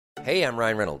Hey, I'm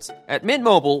Ryan Reynolds. At Mint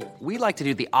Mobile, we like to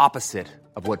do the opposite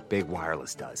of what Big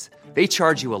Wireless does. They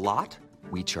charge you a lot,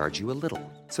 we charge you a little.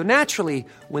 So naturally,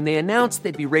 when they announced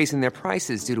they'd be raising their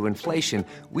prices due to inflation,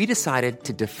 we decided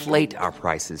to deflate our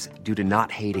prices due to not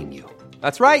hating you.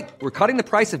 That's right. We're cutting the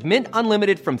price of Mint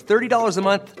Unlimited from $30 a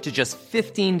month to just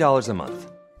 $15 a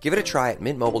month. Give it a try at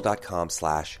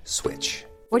mintmobile.com/switch.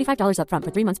 $45 up front for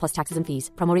 3 months plus taxes and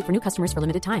fees. Promo rate for new customers for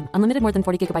limited time. Unlimited more than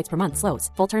 40 gigabytes per month. Slows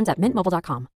full terms at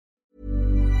mintmobile.com.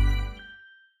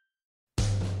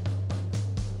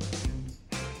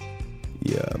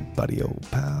 Yeah, buddy old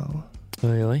pal.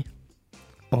 Oi, oi.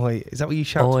 Oi. Is that what you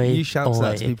shout? Oi, you shout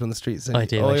that to oi. people on the streets. I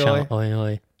do. I shout oi,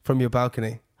 oi. From your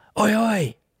balcony. Oi,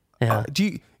 oi. Yeah.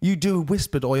 Do you do a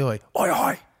whispered oi oi? Oi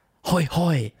oi. Hoi,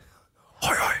 hoi. Oi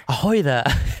oi. Ahoy there.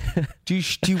 Do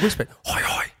you whisper it? Oi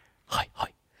oi. Hoi, hoi.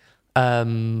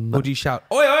 Or do you shout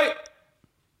oi oi?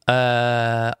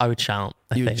 I would shout.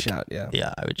 You would think. shout, yeah.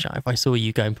 Yeah, I would shout. If I saw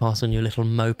you going past on your little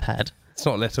moped, It's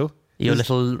not little. your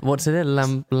little, what's it?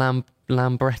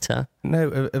 Lambretta?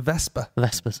 No, a Vespa.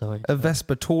 Vespa, sorry. A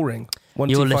Vespa touring.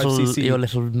 Your 125cc.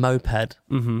 little moped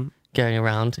going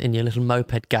around in your little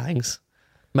moped gangs.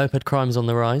 Moped crimes on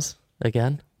the rise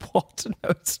again. What? No,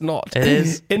 it's not. It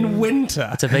is. In winter.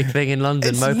 It's a big thing in London,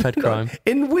 It's moped not. crime.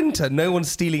 In winter, no one's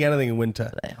stealing anything in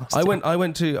winter. They are I still-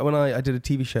 went to when I did a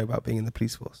TV show about being in the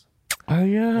police force. Oh,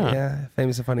 yeah. Yeah,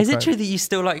 famous and funny. Is it crime. true that you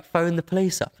still like phone the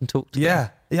police up and talk to them? Yeah.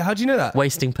 Yeah. How do you know that?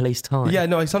 Wasting police time. Yeah,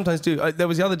 no, I sometimes do. There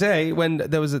was the other day when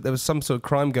there was some sort of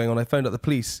crime going on. I phoned up the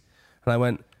police and I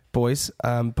went, boys,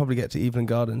 probably get to Evelyn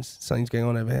Gardens. Something's going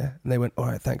on over here. And they went, all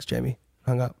right, thanks, Jamie.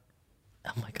 Hung up.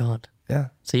 Oh my God. Yeah.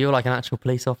 So you're like an actual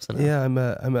police officer now? Yeah, I'm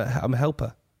a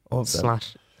helper of them.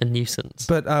 Slash a nuisance.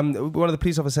 But one of the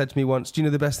police officers said to me once, do you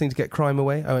know the best thing to get crime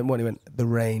away? I went, what? He went, the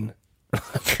rain.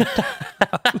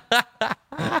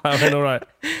 I went, all right.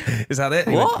 Is that it?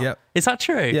 He What? went, yep. Is that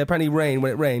true? Yeah, apparently rain,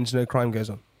 when it rains, no crime goes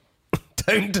on.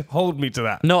 Don't hold me to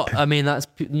that. Not, I mean, that's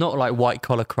not like white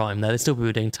collar crime though. There's still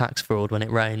people doing tax fraud when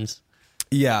it rains.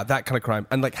 Yeah, that kind of crime.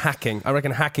 And like hacking. I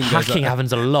reckon hacking goes Hacking up.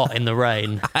 happens a lot in the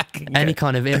rain. Any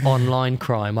kind of online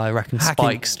crime, I reckon, Hacking,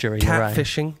 spikes during the rain.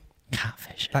 catfishing.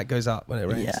 Catfishing. That goes up when it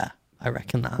rains. Yeah, I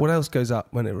reckon that. What else goes up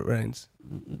when it rains?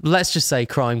 Let's just say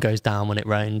crime goes down when it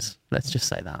rains. Let's just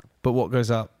say that. But what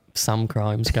goes up? Some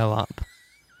crimes go up.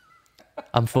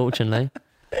 Unfortunately.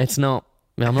 It's not,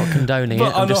 I mean, I'm not condoning it.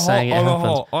 I'm just saying it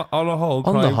happens. On the whole,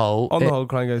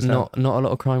 crime goes down. Not a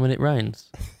lot of crime when it rains.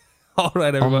 All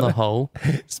right, everybody. On the whole.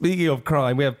 Speaking of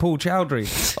crime, we have Paul Chowdhury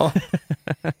on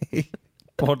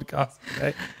podcast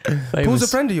today. Paul's a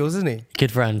friend of yours, isn't he?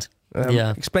 Good friend.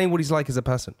 Yeah. Explain what he's like as a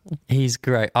person. He's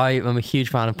great. I am a huge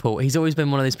fan of Paul. He's always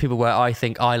been one of those people where I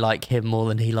think I like him more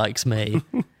than he likes me.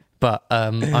 But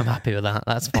I'm happy with that.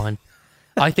 That's fine.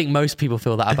 I think most people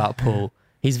feel that about Paul.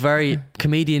 He's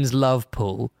comedians love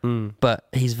Paul, but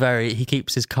he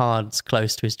keeps his cards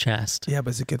close to his chest. Yeah,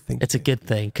 but it's a good thing. It's a good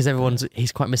thing because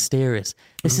he's quite mysterious.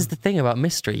 This is the thing about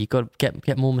mystery. You've got to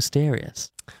get more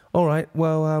mysterious. All right.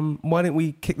 Well, why don't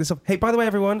we kick this off? Hey, by the way,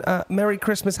 everyone, Merry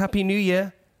Christmas, Happy New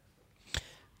Year.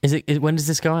 When does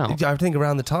this go out? I think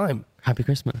around the time. Happy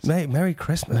Christmas. Merry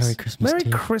Christmas. Merry Christmas Merry to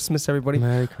you. Christmas, everybody.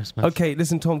 Merry Christmas. Okay,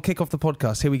 listen, Tom, kick off the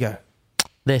podcast. Here we go.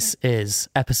 This is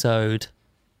episode,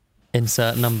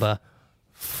 insert number,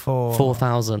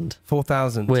 4,000.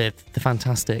 4,000. With the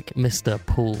fantastic Mr.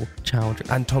 Paul Chowdhury.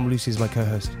 And Tom Lucy is my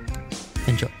co-host.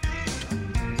 Enjoy.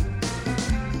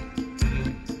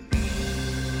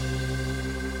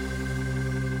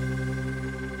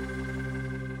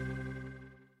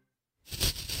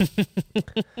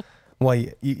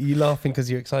 Why, you laughing because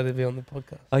you're excited to be on the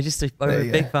podcast? I'm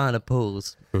a big fan of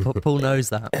Paul's. Paul knows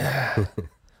that.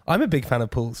 I'm a big fan of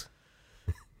Paul's.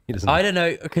 I don't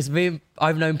know, because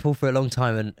I've known Paul for a long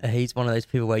time, and he's one of those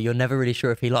people where you're never really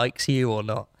sure if he likes you or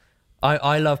not.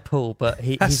 I love Paul, but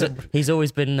he's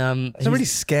always been. It's a really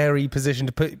scary position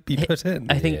to be put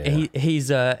in. I think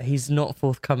he's not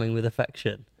forthcoming with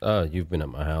affection. Oh, you've been at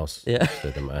my house. Yeah.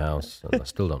 Stayed at my house, and I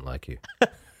still don't like you.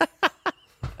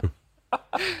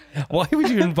 Why would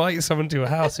you invite someone to a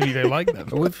house if you don't like them?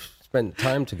 We've spent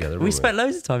time together. We spent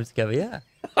loads of time together, yeah.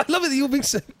 I love it that you're being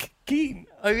so keen.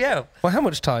 Oh yeah. Well, how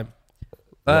much time?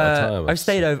 I've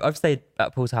stayed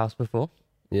at Paul's house before.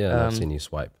 Yeah, and I've seen you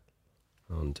swipe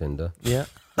on Tinder. Yeah,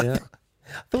 yeah.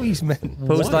 I thought you meant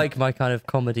Paul's what? like my kind of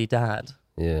comedy dad.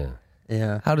 Yeah.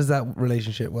 Yeah. How does that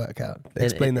relationship work out?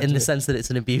 Explain that in to the me. sense that it's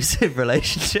an abusive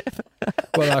relationship.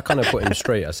 Well, I kind of put him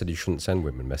straight. I said you shouldn't send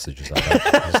women messages like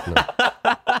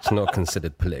that. It's not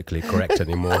considered politically correct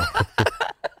anymore.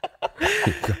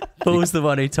 Paul's the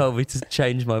one who told me to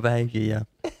change my behaviour, yeah.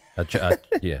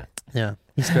 Yeah. Yeah,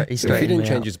 he's great. He's If he great. didn't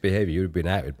change his behaviour, you would have been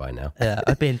outed by now. Yeah,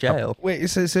 I'd be in jail. Wait,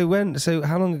 so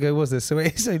how long ago was this?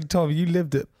 So Tom, you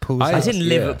lived at Paul's I house. I didn't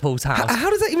live Yeah. at Paul's house. How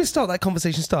does that even start? That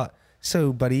conversation start?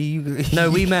 So, buddy, you No,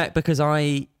 we met because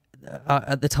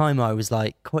at the time I was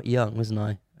like quite young, wasn't I?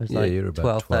 I was like you were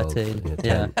about 12, 13.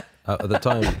 yeah, 10. At the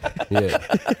time, yeah.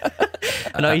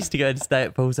 And I used to go and stay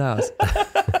at Paul's house.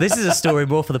 This is a story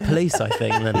more for the police, I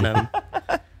think, than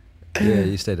Yeah,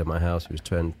 you stayed at my house. You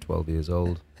was 12 years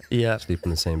old. yeah. Sleep in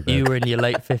the same bed. You were in your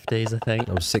late 50s, I think.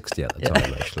 I was 60 at the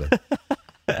time, actually.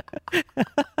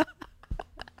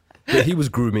 But he was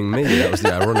grooming me. That was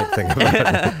the ironic thing about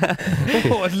it.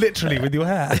 What, literally with your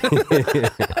hair?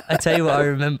 I tell you what, I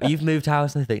remember. You've moved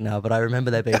house, I think, now, but I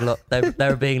remember there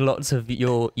being being lots of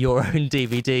your own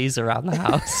DVDs around the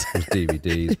house. It was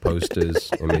DVDs,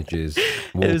 posters, images,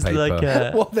 It wallpaper. was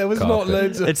like What? There was not Carpet.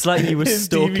 loads of. it's like you were his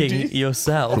stalking DVDs.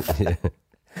 yourself. Yeah.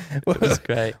 It was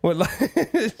great. What, like,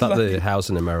 Like the house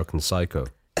in American Psycho.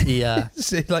 Yeah,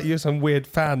 like you're some weird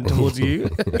fan towards you.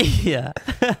 yeah.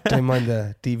 Don't mind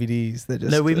the DVDs. They're just.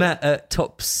 No, we met at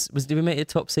Tops. Did we meet at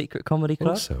Top Secret Comedy Club?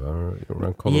 Also,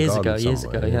 around Covent Years Garden ago, years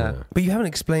somewhere, ago, yeah. But you haven't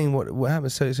explained what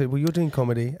happened. So well, you're doing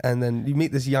comedy, and then you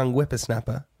meet this young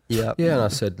whippersnapper. Yeah. Yeah, and I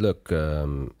said, look,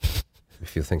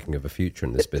 if you're thinking of a future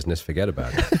in this business, forget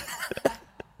about it.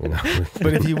 You know,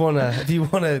 But if you want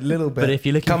a little bit, But if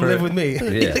you're looking come for live a- with me. Yeah.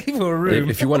 You're looking for a room.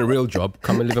 if you want a real job,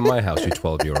 come and live in my house, you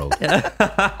 12-year-old.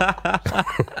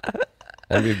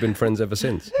 And we've been friends ever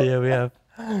since. Yeah, we have.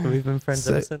 We've been friends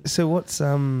ever since. So what's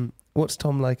Tom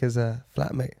like as a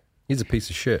flatmate? He's a piece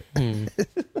of shit.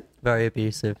 Very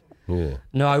abusive. Yeah.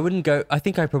 No, I wouldn't go. I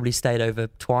think I probably stayed over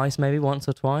twice, maybe once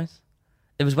or twice.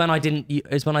 It was when I didn't. It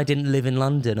was when I didn't live in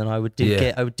London, and I would do.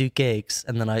 Yeah. I would do gigs,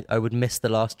 and then I would miss the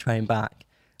last train back,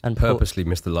 and Paul- Purposely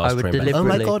missed the last I would train back.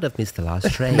 deliberately I've missed the last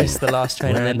train. miss the last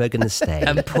train, Where and am I then going to stay?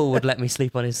 and Paul would let me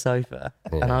sleep on his sofa,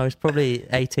 and Yeah. I was probably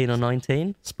 18 or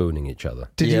 19. Spooning each other.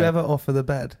 Did you Yeah. ever offer the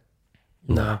bed?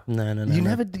 No. You no.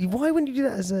 never. Why wouldn't you do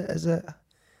that as a?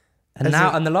 And As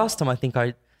now, a- and the last time I think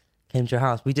I came to your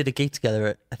house, we did a gig together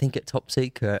at, I think at Top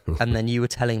Secret, and then you were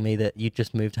telling me that you'd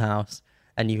just moved house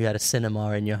and you had a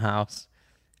cinema in your house,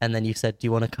 and then you said, "Do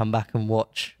you want to come back and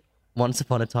watch Once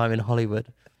Upon a Time in Hollywood?"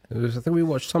 I think we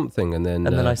watched something, and then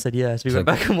And then I said yes. We went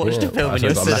back and watched a film I in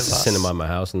said, your "I've got a cinema. massive cinema in my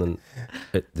house, and then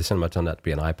the cinema turned out to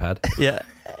be an iPad. Yeah,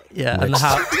 yeah. And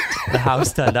the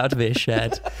house turned out to be a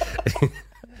shed.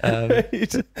 Wait,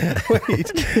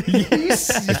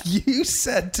 you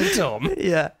said to Tom,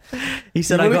 Yeah, he "You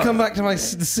said, want "I to got come back to my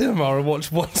cinema and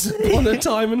watch Once Upon a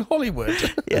Time in Hollywood?"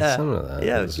 yeah, Something like that.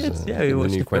 yeah, It it was was, good. Yeah, we the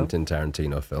watched new the film. Quentin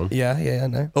Tarantino film. Yeah, I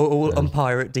know. All on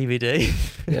pirate DVD.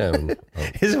 Yeah,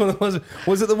 Is it one of the ones,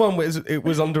 was it the one where it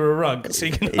was under a rug, so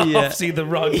you can half Yeah. see the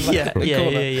rug? Like, Yeah, in the yeah,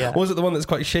 corner? yeah. Or was it the one that's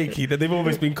quite shaky that they've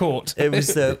almost been caught? It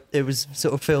was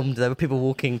sort of filmed. There were people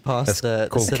walking past that's the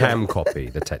called cinema. cam copy,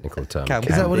 the technical term. Cam-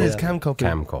 Is that what it is? Yeah. Cam copy.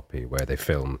 Cam copy, where they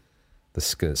film the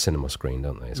cinema screen,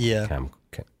 don't they? It's called Yeah. Cam.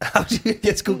 How do you?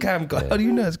 It's called cam. How do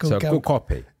you know it's called So cam? good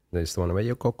copy. There's the one where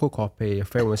you go good copy, a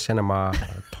film in cinema,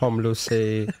 Tom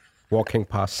Lucy walking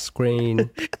past screen.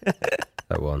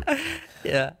 That one.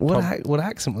 Yeah, What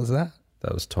accent was that?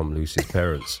 That was Tom Lucy's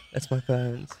parents. that's my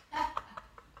parents.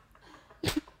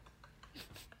 He's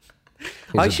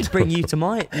I a- should bring you to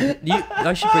my.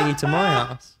 I should bring you to my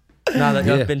house. Now that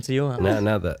Yeah. I've been to your house,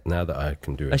 Now that I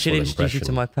can do it, I should introduce you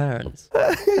to my parents.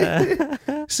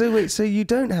 So wait, so you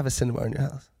don't have a cinema in your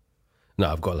house? No,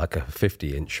 I've got like a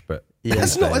 50-inch, but Yeah.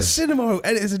 It's not a downstairs. cinema,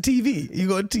 and it's a TV. You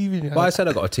got a TV in your Well, I house. said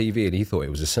I got a TV, and he thought it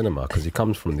was a cinema because he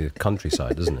comes from the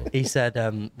countryside, doesn't he? He said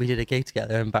we did a gig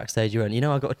together, and backstage you went, "You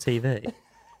know, I got a TV."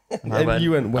 And And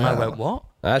you went, And I "Wow." went, "What?"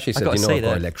 I actually said, gotta you know, see I've got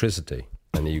that. electricity,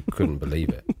 and you couldn't believe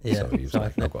it. Yeah. So he was So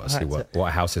like, I I've got to had see to- what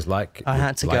a house is like. I with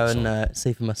had to go lights and on.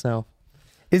 see for myself.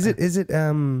 Is it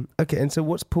okay? And so,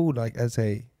 what's Paul like as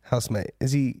a housemate?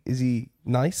 Is he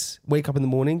nice? Wake up in the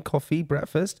morning, coffee,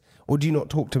 breakfast, or do you not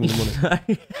talk to him in the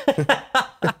morning?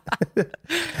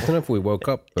 I don't know if we woke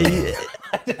up. But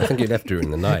I think he left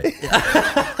during the night.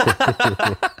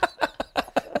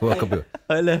 Woke up.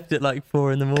 I left at like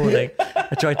 4 a.m.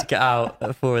 I tried to get out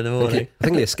at 4 a.m. I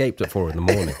think he escaped at 4 a.m.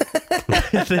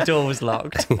 The door was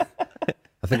locked.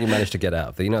 I think he managed to get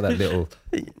out. You know that little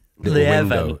The air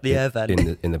window vent, the air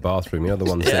vent. in the bathroom. You know the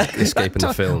ones that escape in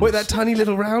the films. Wait, that tiny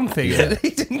little round thing. Yeah.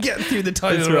 He didn't get through the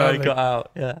tiny That's little where I round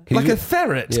got thing. out. Yeah. Like a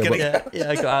ferret. Yeah, getting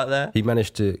Yeah, I got out there. He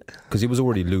managed to, because he was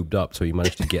already lubed up, so he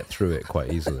managed to get through it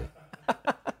quite easily.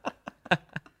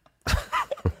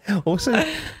 Also,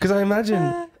 because I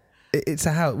imagine It's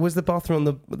a house. Was the bathroom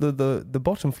on the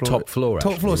bottom floor? Top floor.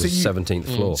 Top floor. So 17th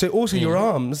floor. So also your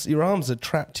arms are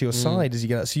trapped to your side as you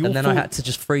get out. So you're And then I had to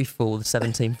just free fall the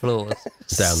 17 floors.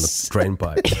 Down the drain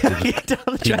pipe.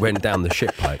 He went down the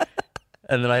shit pipe.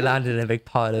 And then I landed in a big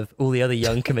pile of all the other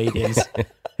young comedians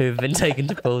who've been taken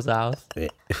to Paul's house.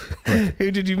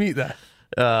 Who did you meet there?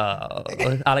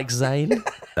 Alex Zane.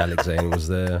 Alex Zane was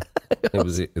there. They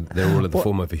were all in the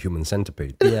form of a human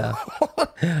centipede. Yeah.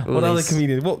 What other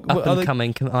comedians? What Up other? and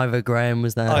coming. Ivor Graham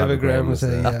was there. Ivor Graham was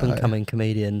there. Up and coming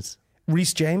comedians.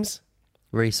 Reece James.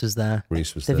 Reese was there.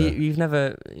 Reese was Have there. you've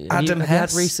never. Adam have you had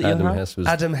Hess? Reese at your Adam house? Hess was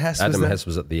Adam Hess was Adam there. Hess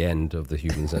was at the end of the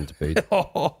human centipede.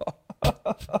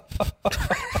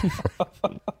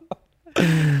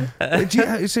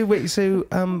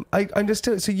 I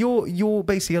understood. So you're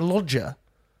basically a lodger.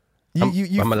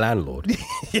 I'm a landlord.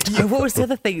 Oh, what was the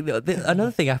other thing?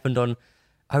 Another thing happened on.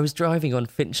 I was driving on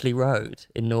Finchley Road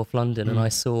in North London, and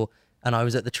I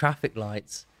was at the traffic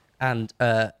lights, and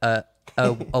a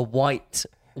white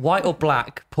or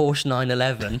black Porsche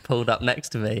 911 pulled up next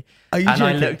to me, Are you and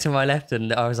I joking? looked to my left,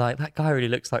 and I was like, that guy really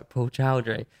looks like Paul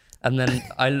Chowdhury. And then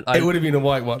It would have been a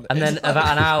white one. and then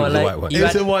about an hour was a white one. later, It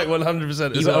was a white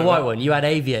 100%. You got a white one. You had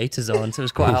aviators on, so it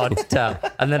was quite hard to tell.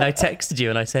 And then I texted you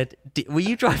and I said, "Were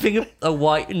you driving a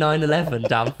white 911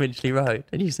 down Finchley Road?"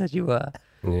 And you said you were.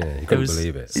 Yeah, you couldn't was-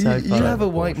 believe it. So You funny. have a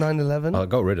white 911, I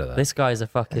got rid of that. This guy's a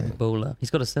fucking baller. He's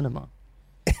got a cinema.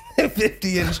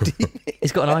 50-inch TV.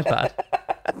 He's got an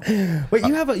iPad. Wait,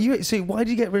 you have a so why did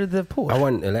you get rid of the Porsche? I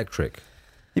went electric.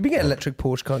 You can get electric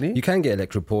Porsche, can't you? You can get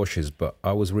electric Porsches, but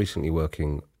I was recently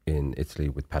working in Italy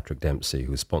with Patrick Dempsey,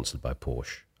 who's sponsored by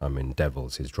Porsche. I'm in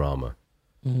Devils, his drama.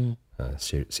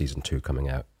 Season 2 coming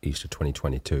out Easter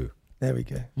 2022. There we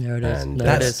go. There it is. And There it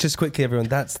That's is. just quickly, everyone.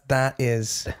 That's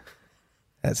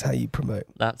how you promote.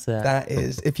 That's it. That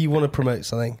is if you want to promote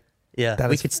something. Yeah, That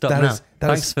we is- could stop that now. is- that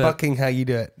Thanks is for. fucking how you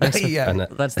do it. Yeah, And,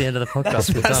 That's the end of the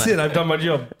podcast. We've that's done it. I've done my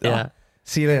job. Yeah.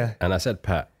 See you later. and I said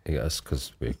Pat, yes, because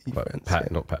friends, Pat, yeah.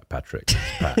 not Patrick,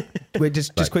 Pat. Wait,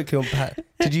 just quickly on Pat.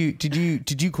 Did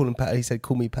you call him Pat? He said,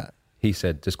 "Call me Pat." He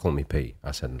said, just call me P. I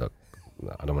said, look,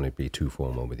 I don't want to be too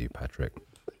formal with you, Patrick.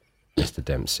 Mr.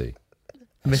 Dempsey.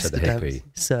 I said, Mr. hey, Dempsey, P.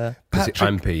 sir. 'Cause Patrick.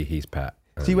 I'm P, he's Pat.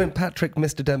 So you went Patrick,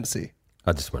 Mr. Dempsey.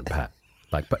 I just went Pat.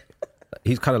 But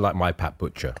he's kind of like my Pat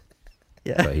Butcher,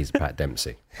 Yeah. but he's Pat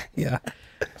Dempsey. Yeah.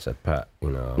 I said, Pat,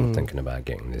 I'm thinking about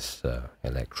getting this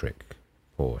electric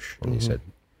Porsche. And he said,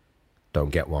 don't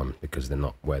get one because they're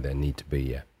not where they need to be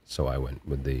yet. So I went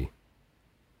with the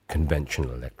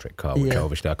conventional electric car, which Yeah.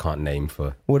 obviously I can't name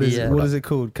for. What is Yeah. what is it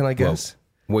called? Can I guess?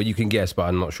 Well, you can guess, but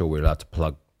I'm not sure we're allowed to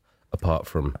plug apart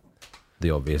from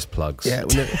the obvious plugs. Yeah.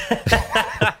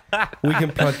 We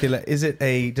can plug the. Is it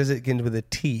a? Does it begin with a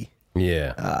T?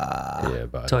 Yeah. Yeah,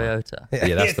 but I don't- Toyota.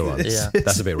 Yeah, that's the one. Yeah.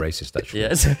 That's a bit racist, actually.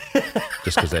 Yes.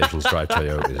 Just because Asians drive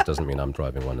Toyotas, it doesn't mean I'm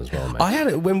driving one as well, mate. I had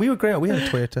it when we were growing up. We had a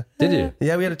Toyota. Did you?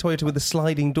 Yeah, we had a Toyota with a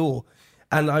sliding door,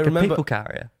 and I The remember. people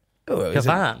carrier. Oh, it a was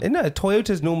van? No,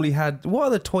 Toyotas normally had. What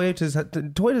other Toyotas?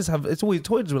 Toyotas have. It's always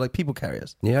Toyotas were like people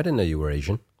carriers. Yeah, I didn't know you were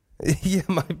Asian. Yeah,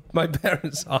 my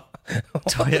parents are.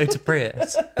 Toyota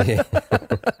Prius.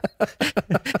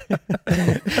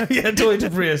 Yeah,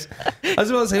 Toyota Prius. I was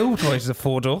about to say all Toyotas are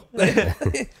 4-door,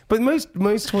 but most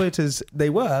Toyotas they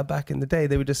were back in the day.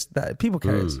 They were just people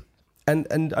carriers, and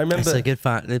I remember. It's a good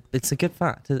fact. It's a good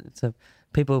fact.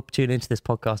 People tune into this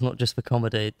podcast not just for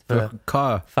comedy, for For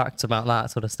car facts about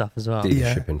that sort of stuff as well.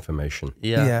 dealership information.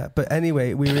 Yeah. But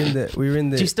anyway, we were in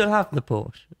the. Do you still have the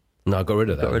Porsche? No, I got rid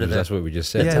of that. Got rid of because it. that's what we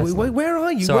just said. Yeah, where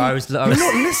are you? Sorry, Wait, I was you're not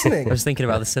listening. I was thinking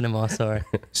about the cinema. Sorry.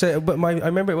 So, but I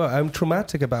remember it well. I'm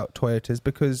traumatic about Toyotas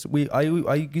because I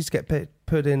used to get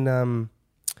put in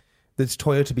this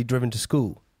Toyota to be driven to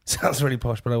school. Sounds really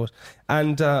posh, but I was.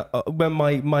 And when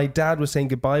my dad was saying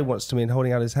goodbye once to me and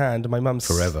holding out his hand, and my mum's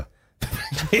Forever.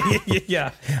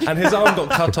 yeah, and his arm got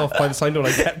cut off by the side door,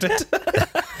 and I kept it,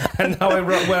 and now I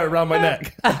wear it around my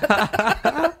neck.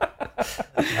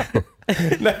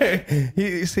 No,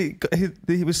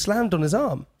 he was slammed on his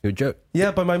arm. You joke?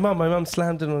 Yeah, by my mum. My mum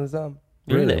slammed it on his arm.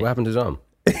 Really? What happened to his arm?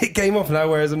 It came off, and I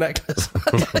wear it as a necklace.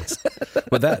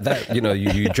 But that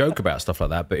you joke about stuff like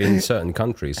that, but in certain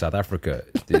countries, South Africa,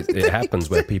 it happens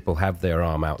where people have their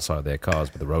arm outside their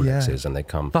cars with the Rolexes, and they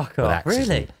come Fuck with off. axes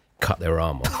Really? and cut their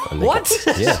arm off. And What?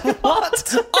 Yeah.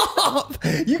 What?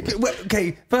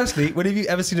 Okay, firstly, when have you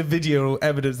ever seen a video or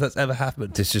evidence that's ever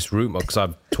happened? It's just rumour, because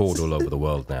I've toured all over the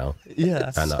world now.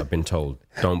 Yes. And I've been told,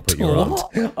 don't put your arm.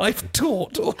 I've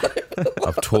taught all over.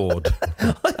 I've toured.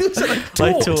 I I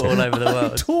taught all over the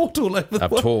world. Taught all over the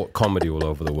I've world. taught comedy all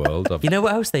over the world. You know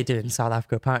what else they do in South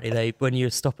Africa? Apparently, when you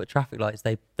stop at traffic lights,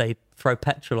 they throw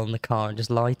petrol on the car and just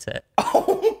light it.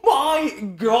 Oh my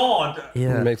God! It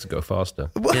Yeah. makes it go faster.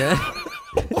 Yeah.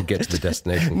 You get to the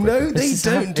destination No, quicker. they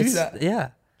don't do that. Yeah.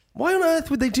 Why on earth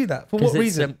would they do that? For what 'Cause it's,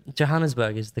 reason?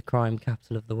 Johannesburg is the crime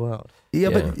capital of the world. Yeah,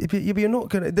 Yeah. but you're not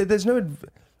gonna. There's no.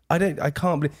 I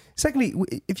can't believe. Secondly,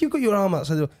 if you've got your arm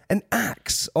outside the door, an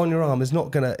axe on your arm is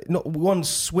not gonna. Not one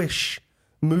swish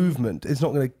movement is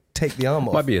not gonna take the arm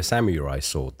off. Might be a samurai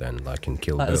sword then, like in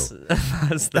Kill That's, Bill.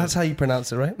 That's how you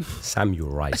pronounce it, right?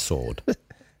 Samurai sword.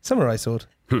 Samurai sword.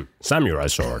 Samurai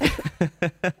sword.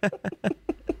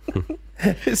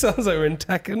 It sounds like we're in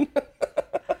Tekken.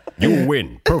 You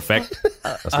win. Perfect.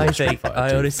 That's I not Street think Fighter I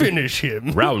 2. honestly Finish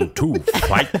him. Round 2,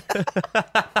 fight.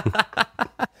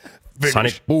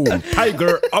 Sonic boom,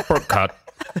 tiger uppercut.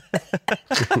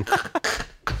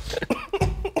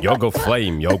 Yoga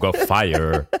flame, yoga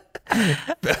fire.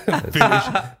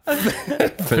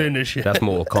 Finish him. That's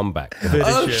Mortal Kombat.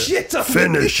 Oh shit!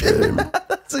 Finish him.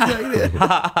 That's exactly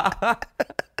it.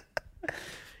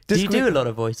 do you do a lot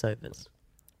of voiceovers?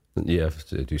 Yeah,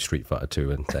 to do Street Fighter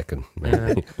 2 and Tekken.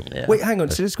 Yeah. Wait, hang on.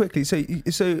 So just quickly.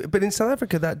 But in South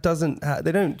Africa, that doesn't.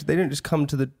 They don't just come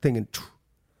to the thing and.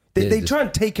 They Yeah, try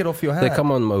and take it off your hand. They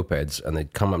come on mopeds and they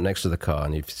come up next to the car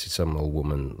and you see some old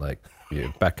woman like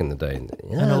back in the day.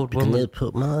 An old Can you woman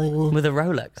put my with a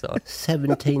Rolex on.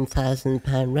 £17,000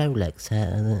 Rolex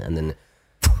out of it? And then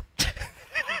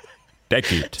thank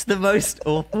you. It's the most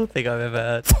awful thing I've ever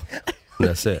heard.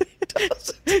 That's it.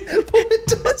 It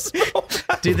does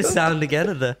not. Do the sound again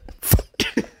of the.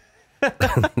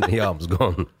 The arm's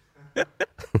gone.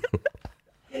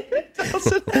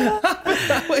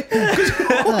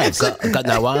 I've got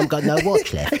no arm, got no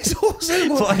watch left. It's also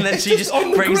And then she just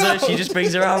on the brings her. ground. She just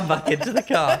brings her arm back into the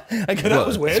car. Okay, that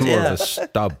was weird. It's more Yeah. of a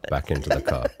stub back into the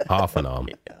car. Half an arm.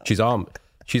 She's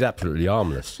absolutely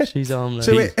armless. She's armless.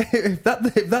 So if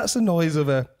that's the noise of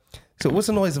a. So what's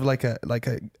the noise of like a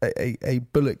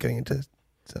bullet going into?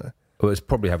 So, Well, it's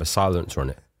probably have a silencer on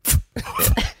it.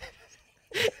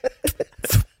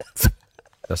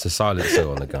 That's a silencer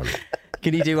on the gun.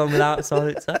 Can you do one without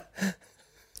silencer?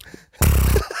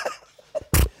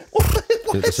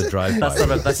 It's a drive-by. That's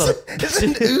not a. That's not a. it's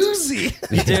an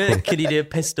Uzi. Can you do a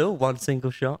pistol? One single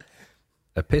shot,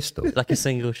 A pistol. like a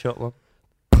single shot one.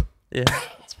 Yeah,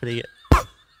 it's pretty good.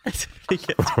 It's pretty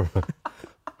good.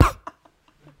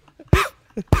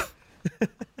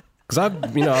 Because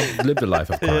I've lived a life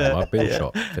of crime. I've been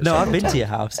shot. No, I've several been times. to your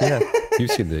house. Yeah.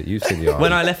 You've seen the army.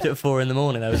 When I left at 4 a.m,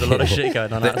 there was a lot of shit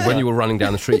going on. When you were running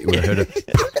down the street, you would have heard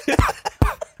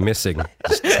a missing,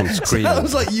 just some screaming.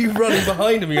 Sounds like you running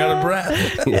behind him. You're out of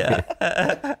breath.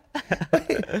 Yeah.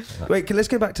 Wait, let's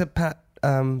go back to Pat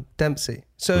Dempsey.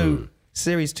 So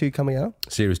series 2 coming out.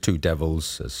 Series 2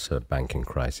 Devils, it's a banking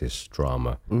crisis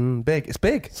drama. Big. It's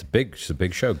big. It's a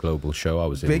big show, global show. I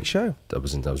was Big show. I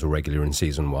was a regular in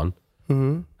season 1,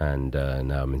 and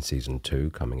now I'm in season 2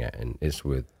 coming out, and it's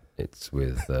with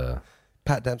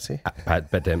Pat Dempsey.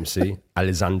 Pat Dempsey,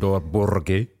 Alessandro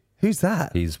Borghi. Who's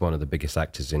that? He's one of the biggest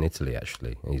actors in Italy.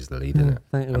 Actually, he's the lead in it.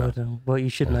 Thank you. Well, you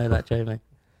should know that, Jamie.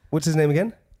 What's his name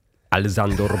again?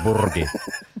 Alessandro Borghi.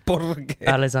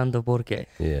 Alessandro Borghi.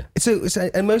 Yeah, So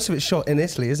and most of it's shot in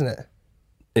Italy, isn't it?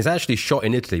 it's actually shot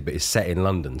in Italy, but it's set in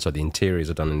London. So the interiors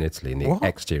are done in Italy, and the What?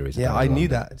 exteriors. Are Yeah, done I in knew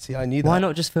London. that. See, I knew that. Why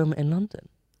not just film it in London?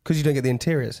 Because you don't get the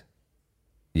interiors.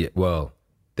 Yeah, well,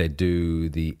 they do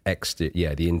the exterior.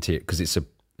 Yeah, the interior, because it's a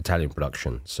Italian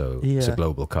production, so it's a Yeah.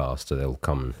 global cast, so they'll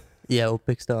come. Yeah, all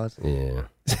big stars. Yeah,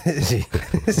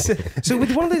 So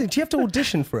with one of those, do you have to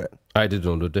audition for it? I did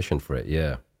an audition for it.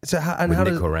 Yeah, So how with how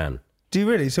Nick does Horan. do you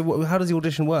really? So how does the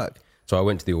audition work? So I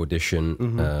went to the audition.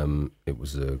 Mm-hmm. It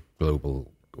was a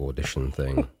global audition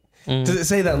thing. Does it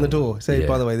say that on the door? Say, Yeah.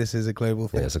 by the way, this is a global Yeah,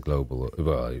 thing. it's a global.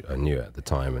 Well, I knew it at the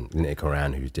time, and Nick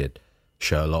Horan, who did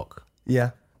Sherlock, Yeah,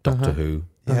 Doctor Who.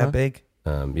 yeah, big.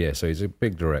 Yeah, so he's a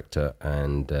big director,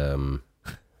 and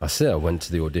I went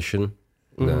to the audition.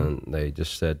 Then they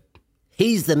just said,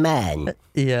 He's the man.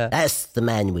 Yeah. That's the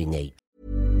man we need.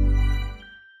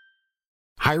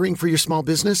 Hiring for your small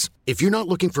business? If you're not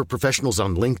looking for professionals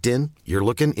on LinkedIn, you're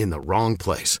looking in the wrong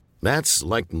place. That's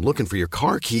like looking for your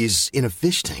car keys in a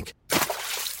fish tank.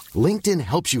 LinkedIn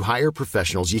helps you hire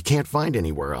professionals you can't find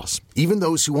anywhere else, even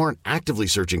those who aren't actively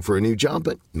searching for a new job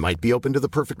but might be open to the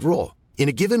perfect role. In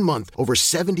a given month, over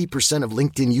 70% of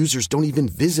LinkedIn users don't even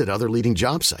visit other leading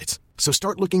job sites. So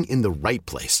start looking in the right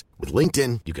place. With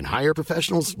LinkedIn, you can hire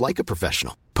professionals like a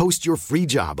professional. Post your free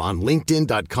job on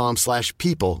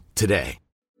linkedin.com/people today.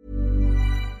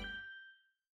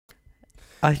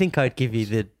 I think I'd give you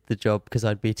the job because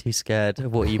I'd be too scared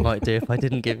of what you might do if I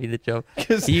didn't give you the job.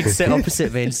 You'd sit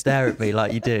opposite me and stare at me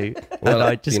like you do, and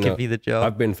I'd just give you the job.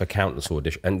 I've been for countless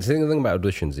auditions. And the thing about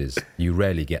auditions is you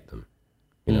rarely get them.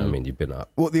 You know what I mean? You've been up.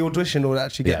 What, the audition or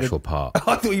actually The get actual part.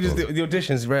 I thought you just the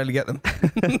auditions rarely get them.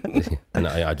 And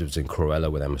I was in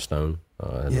Cruella with Emma Stone.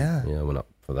 I went up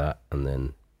for that and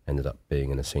then ended up being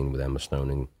in a scene with Emma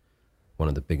Stone in one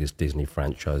of the biggest Disney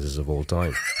franchises of all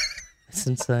time. It's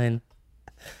insane.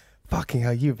 Fucking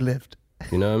hell, you've lived.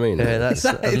 You know what I mean?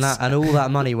 Yeah, and all that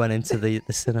money went into the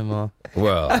cinema.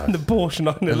 Well, And the Porsche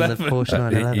 911. And the Porsche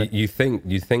 911.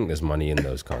 you think there's money in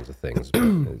those kinds of things, but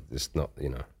it's not.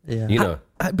 Yeah. You know.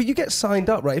 But you get signed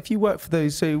up, right? If you work for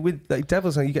those, so with like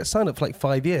Devil's Own, you get signed up for like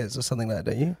 5 years or something like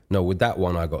that, don't you? No, with that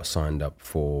one, I got signed up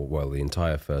for the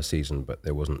entire first season, but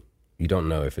there wasn't. You don't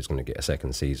know if it's going to get a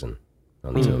second season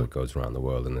until it goes around the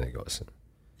world, and then it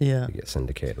gets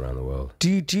syndicated around the world.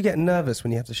 Do you get nervous when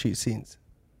you have to shoot scenes?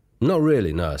 Not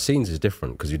really, no. Scenes is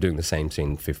different because you're doing the same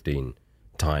scene 15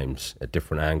 times at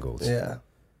different angles. Yeah.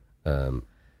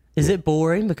 Is it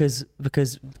boring because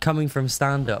coming from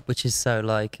stand up, which is so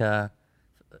like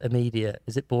immediate,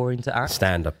 is it boring to act?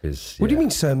 Stand up is. What do you mean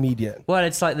so immediate? Well,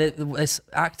 it's like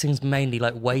acting's mainly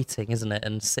like waiting, isn't it,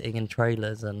 and sitting in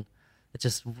trailers, and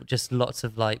it's just lots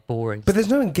of like boring. But there's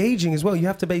no engaging as well. You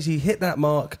have to basically hit that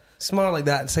mark, smile like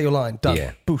that, and say your line. Done.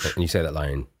 Yeah. Boosh. And you say that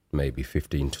line maybe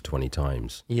 15 to 20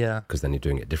 times. Yeah. Because then you're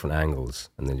doing it at different angles,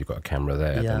 and then you've got a camera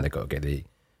there, Yeah. then they've got to get the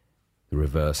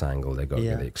reverse angle, they've got to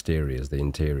get the exteriors, the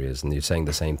interiors, and you're saying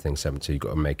the same thing 7 so you've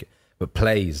got to make it. But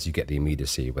plays, you get the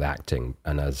immediacy with acting,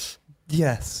 and as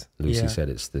Yes. Lucy Yeah. said,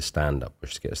 it's the stand-up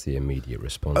which gets the immediate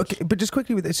response. Okay, but just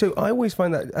quickly with it. So I always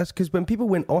find that because when people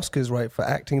win Oscars, right, for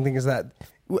acting, things like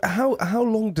that, how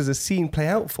long does a scene play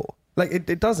out for? Like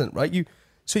it doesn't, right?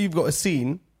 You've got a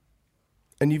scene,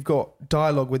 and you've got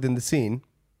dialogue within the scene.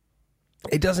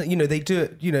 It doesn't, they do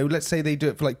it. Let's say they do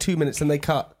it for like 2 minutes and they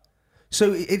cut.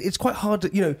 So it's quite hard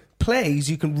to, plays.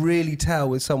 You can really tell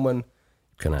with someone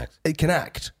it can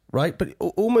act, right? But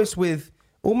almost with,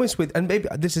 and maybe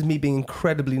this is me being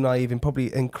incredibly naive and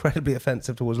probably incredibly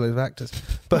offensive towards loads of actors.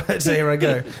 But so here I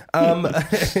go.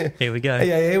 Here we go.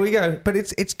 Yeah, here we go. But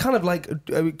it's kind of like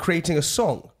creating a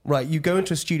song, right? You go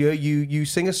into a studio, you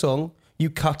sing a song, you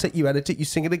cut it, you edit it, you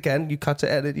sing it again, you cut it,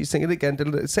 edit, you sing it again.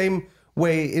 The same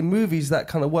way in movies that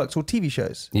kind of works, or TV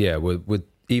shows. Yeah, with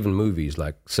even movies,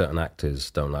 like certain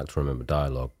actors don't like to remember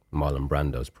dialogue. Marlon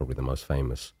Brando's probably the most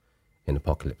famous. In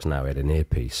Apocalypse Now, he had an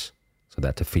earpiece, so they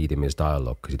had to feed him his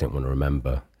dialogue because he didn't want to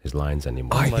remember his lines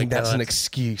anymore. I think that's an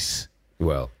excuse.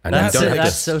 Well, and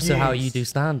that's also how you do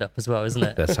stand-up as well, isn't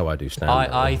it? That's how I do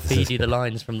stand-up. I feed you the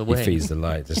lines from the wing. He feeds the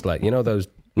lines. It's like,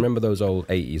 remember those old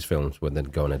 80s films where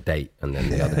they'd go on a date and then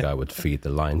the other guy would feed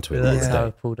the line to him? That's how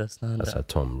Paul does stand-up. That's how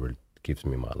Tom really gives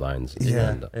me my lines.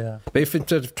 Yeah. But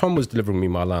if Tom was delivering me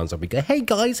my lines, I'd be going, Hey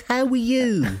guys, how are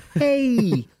you?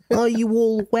 Hey, are you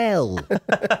all well?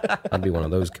 I'd be one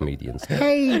of those comedians.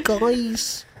 Hey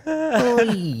guys.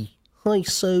 Hi,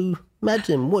 so,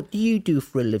 madam, what do you do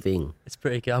for a living? It's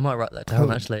pretty good. I might write that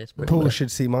down, actually. It's pretty Paul good.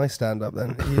 should see my stand-up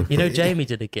then. Jamie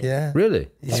did a gig. Yeah. Really?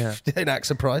 Yeah. Don't act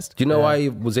surprised. Do you know I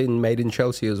was in Made in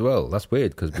Chelsea as well? That's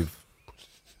weird because we've...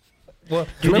 What,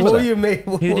 Do you remember what that? were you made?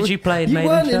 Who did you play in You Made in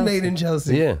weren't in Chelsea? Made in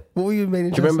Chelsea. Yeah. What were you in Made in Do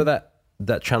Chelsea? you remember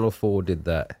that Channel 4 did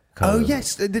that? Oh,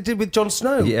 yes. They did with Jon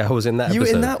Snow. Yeah, I was in that You were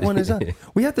in episode. that one as well.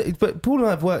 We had but Paul and I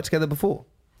have worked together before.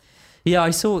 Yeah,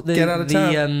 I saw Get out of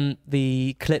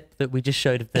the clip that we just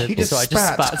showed of the. You just I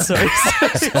just spat. Sorry.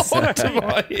 Onto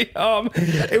my arm.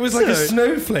 It was like a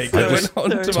snowflake that went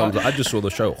onto Tom's my like, I just saw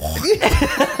the show.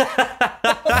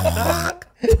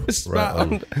 spat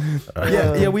on. on.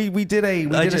 Yeah, we did a.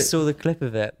 I just saw the clip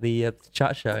of it, the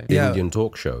chat show. The Yeah. Indian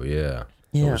talk show, yeah.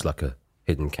 Yeah. It was like a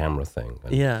hidden camera thing.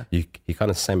 And Yeah. He kind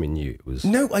of semi-knew it was...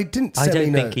 No, I didn't. I don't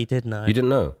semi-know. think he did know. You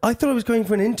didn't know? I thought I was going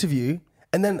for an interview,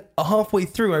 and then halfway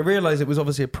through, I realised it was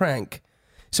obviously a prank.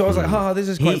 So I was like, "Ha, this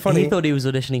is quite funny." He thought he was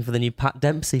auditioning for the new Pat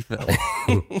Dempsey film.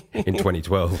 In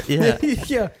 2012. Yeah.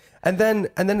 yeah. And then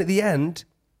at the end,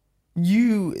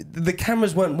 the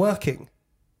cameras weren't working.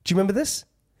 Do you remember this?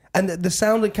 And the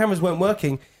sound and cameras weren't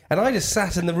working, and I just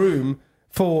sat in the room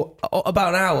for about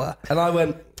an hour, and I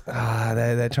went,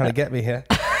 they're trying to get me here.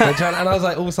 And I was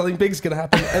like, something big's going to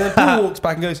happen. And then Paul walks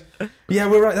back and goes, yeah,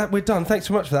 we're right, we're done. Thanks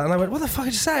so much for that. And I went, what the fuck? I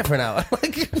just sat here for an hour.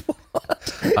 Like,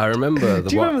 what? I remember.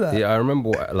 Do you remember that? Yeah, I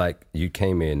remember. Like you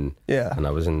came in, Yeah. and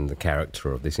I was in the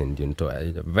character of this Indian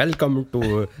toy. Welcome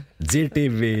to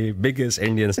ZTV, biggest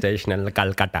Indian station in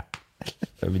Calcutta.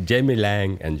 With Jamie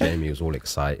Lang, and Jamie was all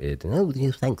excited. Oh,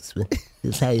 thanks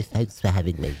for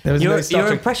having me. There was Your- no your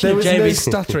stuttering. impression there of was no Jamie's-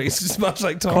 stuttering. It's just much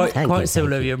like Tom. Quite, Thank quite you,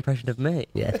 similar thank to you. your impression of me.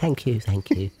 Yeah, thank you.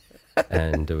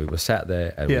 And we were sat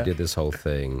there, and Yeah. we did this whole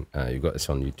thing. You got this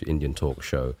on YouTube, Indian talk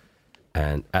show,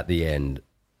 and at the end,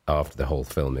 after the whole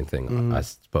filming thing, I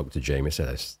spoke to Jamie.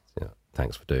 Said,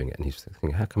 "Thanks for doing it." And he's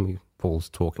thinking, "How come Paul's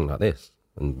talking like this?"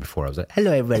 And before I was like,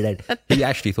 "Hello, everyone," he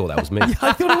actually thought that was me. I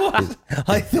thought it was.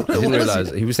 I thought I it didn't was.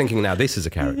 realize he was thinking now this is a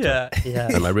character. Yeah.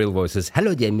 And my real voice is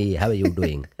Hello, Jamie. How are you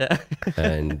doing?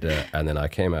 and then I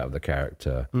came out of the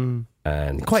character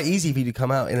and Quite easy for you to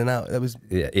come out in and out. That was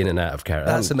in and out of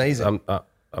character. That's amazing.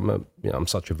 I'm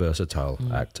such a versatile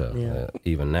actor. Yeah.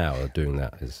 Even now, doing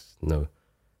that is no.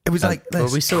 it was like Well,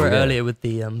 we saw it Yeah. earlier with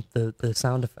the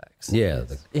sound effects. Yeah,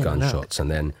 the Yeah, I know. gunshots, and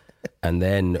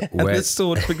then where the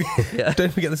sword.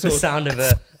 Don't forget the The sword. sound of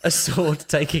a sword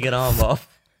taking an arm off.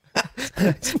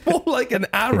 It's more like an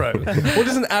arrow. What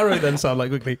does an arrow then sound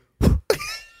like quickly?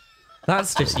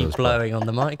 That's just you blowing on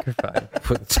the microphone.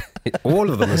 all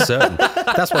of them are certain.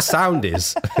 That's what sound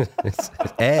is. It's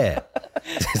air.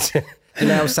 You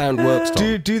know how sound works,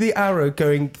 Tom? Do the arrow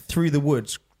going through the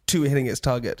woods to hitting its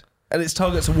target, and its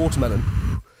target's a watermelon.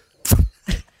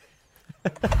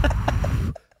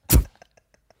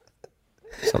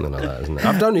 Something like that, isn't it?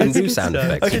 I don't even do sound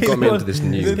effects. You've got me into this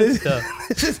new. So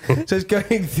it's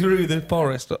going through the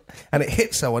forest, and it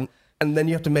hits someone, and then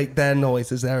you have to make their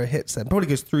noise as the arrow hits them. Probably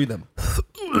goes through them.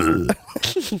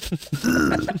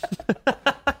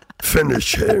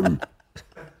 Finish him.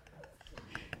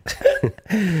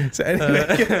 So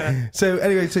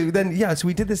anyway, so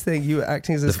we did this thing. You were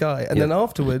acting as this guy, and then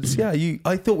afterwards,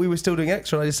 I thought we were still doing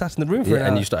extra. And I just sat in the room for an Yeah, hour.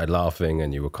 and you started laughing,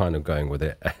 and you were kind of going with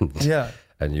it, and Yeah.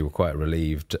 and you were quite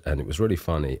relieved, and it was really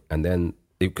funny. And then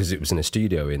because it was in a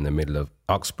studio in the middle of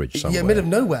Uxbridge somewhere, middle of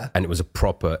nowhere. and it was a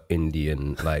proper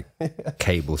Indian like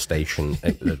cable station.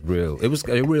 It was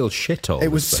a real shithole. It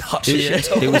was such a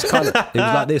shithole. It was it was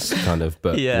like this kind of,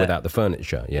 but Yeah. without the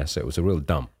furniture. Yes, it was a real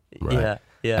dump. Right?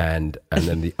 Yeah. And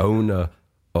then the owner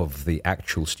of the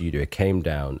actual studio came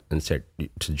down and said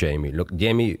to Jamie, "Look,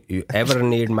 Jamie, you ever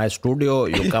need my studio,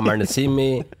 you come and see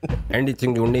me.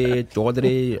 Anything you need,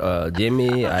 Chaudhary,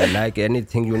 Jamie, I like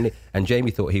anything you need." And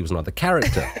Jamie thought he was another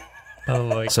character, Oh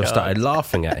my so god. started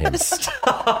laughing at him.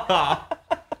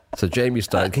 So Jamie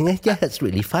started, Yeah, that's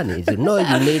really funny. He said, no,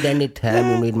 you need any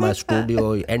time, you need my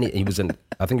studio.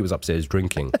 I think he was upstairs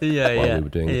drinking Yeah, while yeah, we were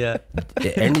doing yeah.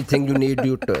 it. Anything you need,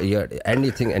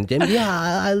 anything. And Jamie,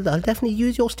 I'll definitely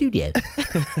use your studio.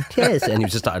 Yes. and he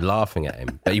just started laughing at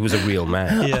him. But he was a real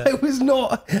man. Yeah. I was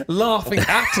not laughing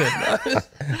at him.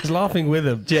 I was laughing with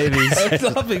him. Jamie's. I was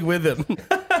laughing with him.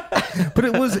 But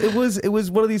it was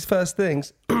one of these first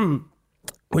things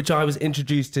which I was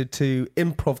introduced to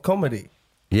improv comedy.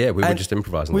 Yeah, we were And just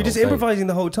improvising. We were the just whole thing. improvising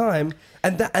the whole time,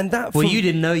 and that. Well, for- you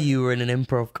didn't know you were in an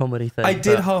improv comedy thing. I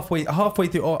did but- halfway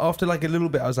through, or after like a little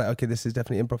bit, I was like, okay, this is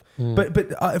definitely improv.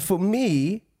 But for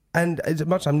me, and as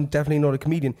much I'm definitely not a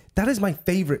comedian, that is my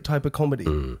favorite type of comedy.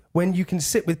 When you can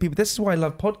sit with people. This is why I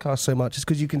love podcasts so much, is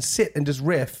because you can sit and just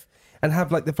riff and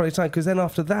have like the funny time. Because then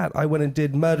after that, I went and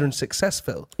did Murder and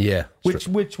Successful. Yeah. Which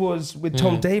was with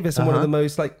Tom Davis and one of the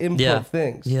most like improv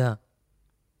things. Yeah.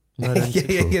 yeah.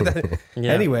 that-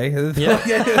 Yeah. Anyway, thought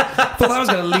that was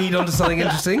going to lead on to something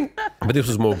interesting. But this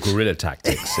was more guerrilla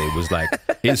tactics. It was like,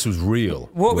 this was real.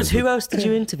 Who else did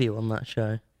you interview on that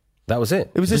show? That was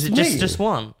it. It was Was just it me. just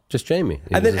one? Just Jamie. It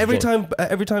And was then just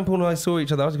every time Paul and I saw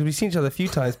each other, because we've seen each other a few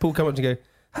times, Paul come up to go,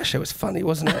 "That show was funny,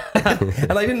 wasn't it?"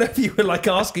 And I didn't know if you were like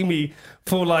asking me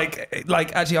for like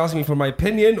actually asking me for my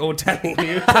opinion or telling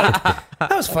me that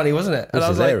was funny, wasn't it? And This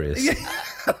I is was hilarious. like, yeah.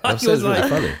 That He was sounds really like,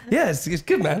 funny. "Yeah, it's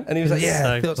good, man." And he was like, It's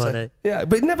 "Yeah, I so thought so." funny. Yeah,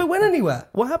 but it never went anywhere.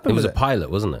 What happened It was with a pilot,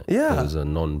 wasn't it? Yeah. It was a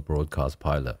non-broadcast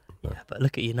pilot. But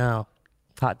look at you now.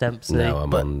 Pat Dempsey. Now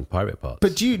I'm on pirate parts.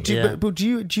 But do you Yeah. do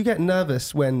you get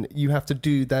nervous when you have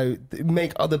to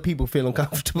make other people feel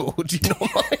uncomfortable? Do you not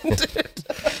mind?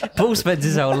 Paul spends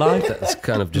his whole life That's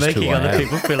kind of just making who I other am.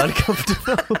 people feel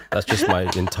uncomfortable. That's just my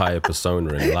entire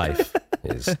persona in life,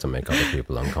 is to make other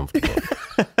people uncomfortable.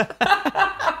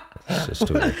 It's just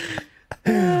who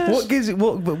What gives it?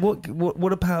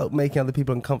 What about making other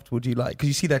people uncomfortable do you like? Because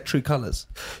you see their true colours.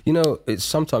 You know, it's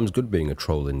sometimes good being a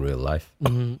troll in real life.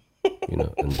 Mm-hmm. You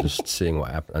know, and just seeing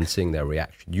what happens and seeing their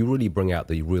reaction. You really bring out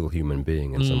the real human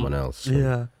being in someone else.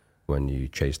 Yeah. When you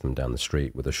chase them down the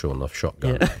street with a shorn-off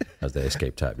shotgun as they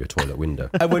escaped out of your toilet window.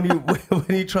 And when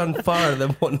you try and fire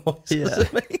them, what noise does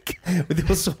it make? with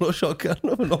your solo shotgun.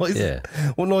 What noise? Yeah.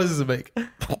 What noise does it make?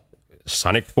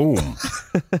 Sonic boom.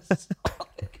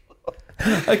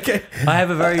 Okay. I have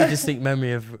a very distinct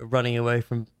memory of running away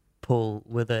from Paul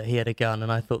he had a gun,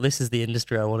 and I thought, this is the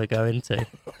industry I want to go into.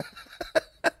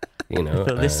 You know, I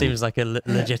thought this seems like a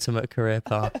legitimate career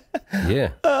path.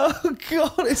 yeah. Oh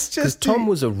God, it's Because just Tom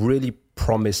was a really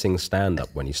promising stand-up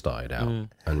when he started out,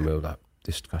 and we were like,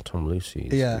 this guy Tom Lucy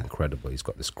is incredible. He's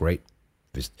got this great.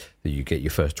 You get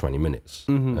your first 20 minutes,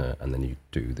 and then you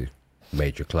do the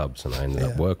major clubs, and I ended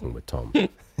up working with Tom.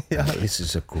 This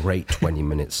is a great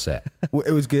 20-minute set.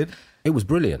 It was good. It was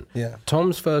brilliant. Yeah.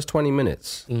 Tom's first 20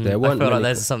 minutes, there I weren't feel like many-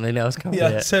 there's something else coming.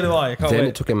 Yeah, so do I. I can't Then wait.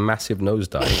 it took a massive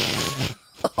nosedive.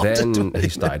 Then he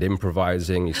started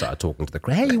improvising. He started talking to the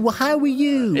crowd. Hey, well, how are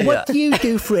you? What do you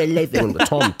do for a living?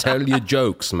 Tom, tell your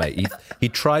jokes, mate. He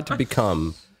tried to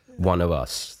become one of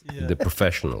us, the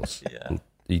professionals. And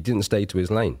he didn't stay to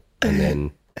his lane. And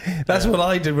then That's what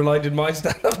I did when I did my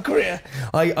stand-up career.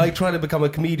 I tried to become a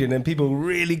comedian, and people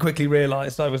really quickly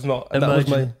realised I was not. And that was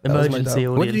my Emergency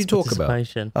down. audience What did you talk about?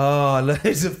 participation. Oh,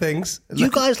 loads of things. You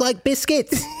guys like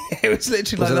biscuits? It was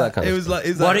literally Was it like that kind It of was like. It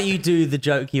was Why like, don't you do the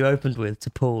joke you opened with to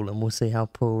Paul, and we'll see how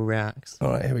Paul reacts.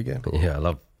 All right, here we go. yeah, I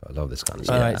love this kind of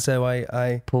All stuff. right, so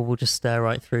I Paul will just stare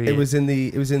right through it you. was in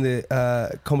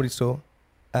the comedy store,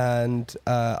 and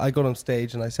I got on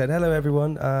stage and I said, "Hello,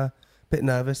 everyone. Bit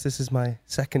nervous. This is my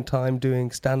second time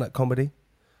doing stand-up comedy,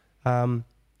 and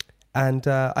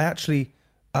I actually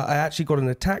got in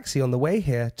a taxi on the way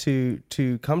here to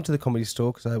come to the comedy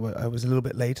store because I was a little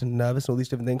bit late and nervous and all these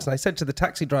different things. And I said to the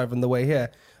taxi driver on the way here,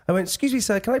 I went, "Excuse me,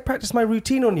 sir, can I practice my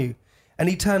routine on you?" And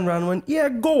he turned around and went, "Yeah,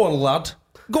 go on, lad,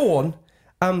 go on."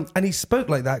 And he spoke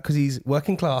like that because he's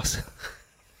working class.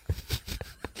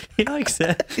 He likes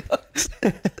it.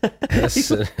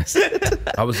 It's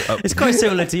quite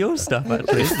similar to your stuff,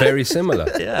 actually. It's very similar.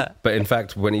 Yeah. But in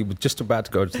fact, when he was just about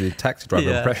to go to the taxi driver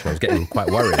impression, I was getting quite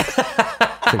worried.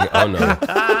 Thinking, oh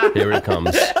no, here it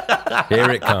comes. Here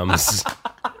it comes.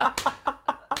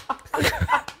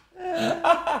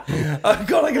 Oh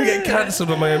God, I'm gonna get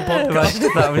cancelled on my own podcast. Imagine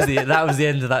if that was the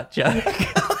end of that joke.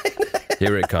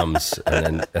 Here it comes.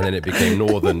 And then it became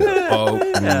northern.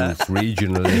 It's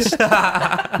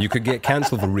regionalist. You could get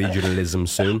cancelled for regionalism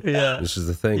soon. Yeah. This is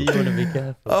the thing. You want to be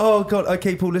careful. Oh God.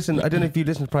 Okay, Paul. Listen, I don't know if you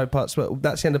listened to private parts, but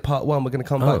that's the end of part 1. We're going to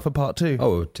come back for part 2.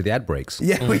 Oh, to the ad breaks.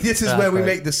 Yeah, this is where we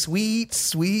make the sweet,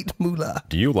 sweet moolah.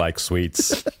 Do you like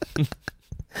sweets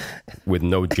with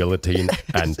no gelatin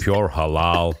and pure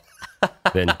halal?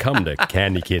 Then come to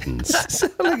Candy Kittens,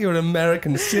 Sound like you're an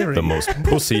American Siri. the most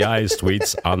pussy-eyed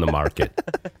sweets on the market.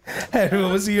 Hey, everyone,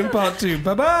 we'll see you in part 2.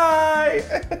 Bye bye.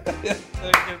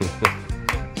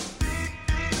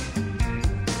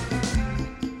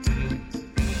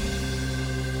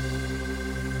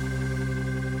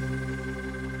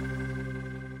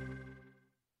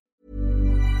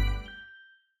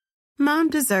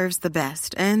 Mom deserves the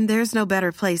best, and there's no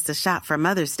better place to shop for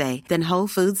Mother's Day than Whole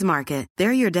Foods Market.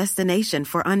 They're your destination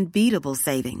for unbeatable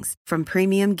savings, from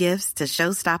premium gifts to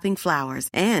show-stopping flowers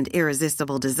and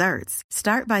irresistible desserts.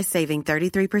 Start by saving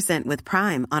 33% with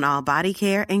Prime on all body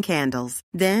care and candles.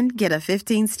 Then get a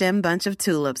 15-stem bunch of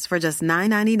tulips for just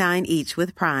 $9.99 each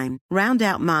with Prime. Round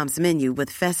out Mom's menu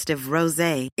with festive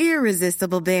rosé,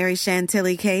 irresistible berry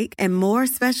chantilly cake, and more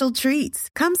special treats.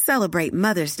 Come celebrate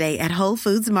Mother's Day at Whole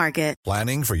Foods Market.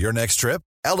 Planning for your next trip?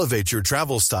 Elevate your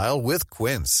travel style with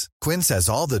Quince. Quince has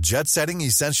all the jet-setting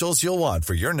essentials you'll want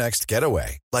for your next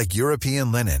getaway, like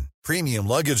European linen, premium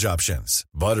luggage options,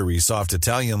 buttery soft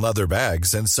Italian leather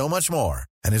bags, and so much more.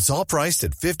 And it's all priced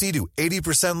at 50 to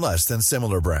 80% less than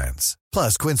similar brands.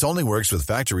 Plus, Quince only works with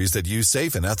factories that use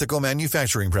safe and ethical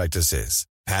manufacturing practices.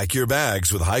 Pack your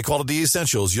bags with high-quality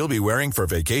essentials you'll be wearing for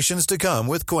vacations to come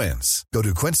with Quince. Go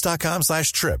to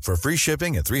quince.com/trip for free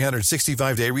shipping and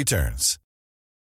 365-day returns.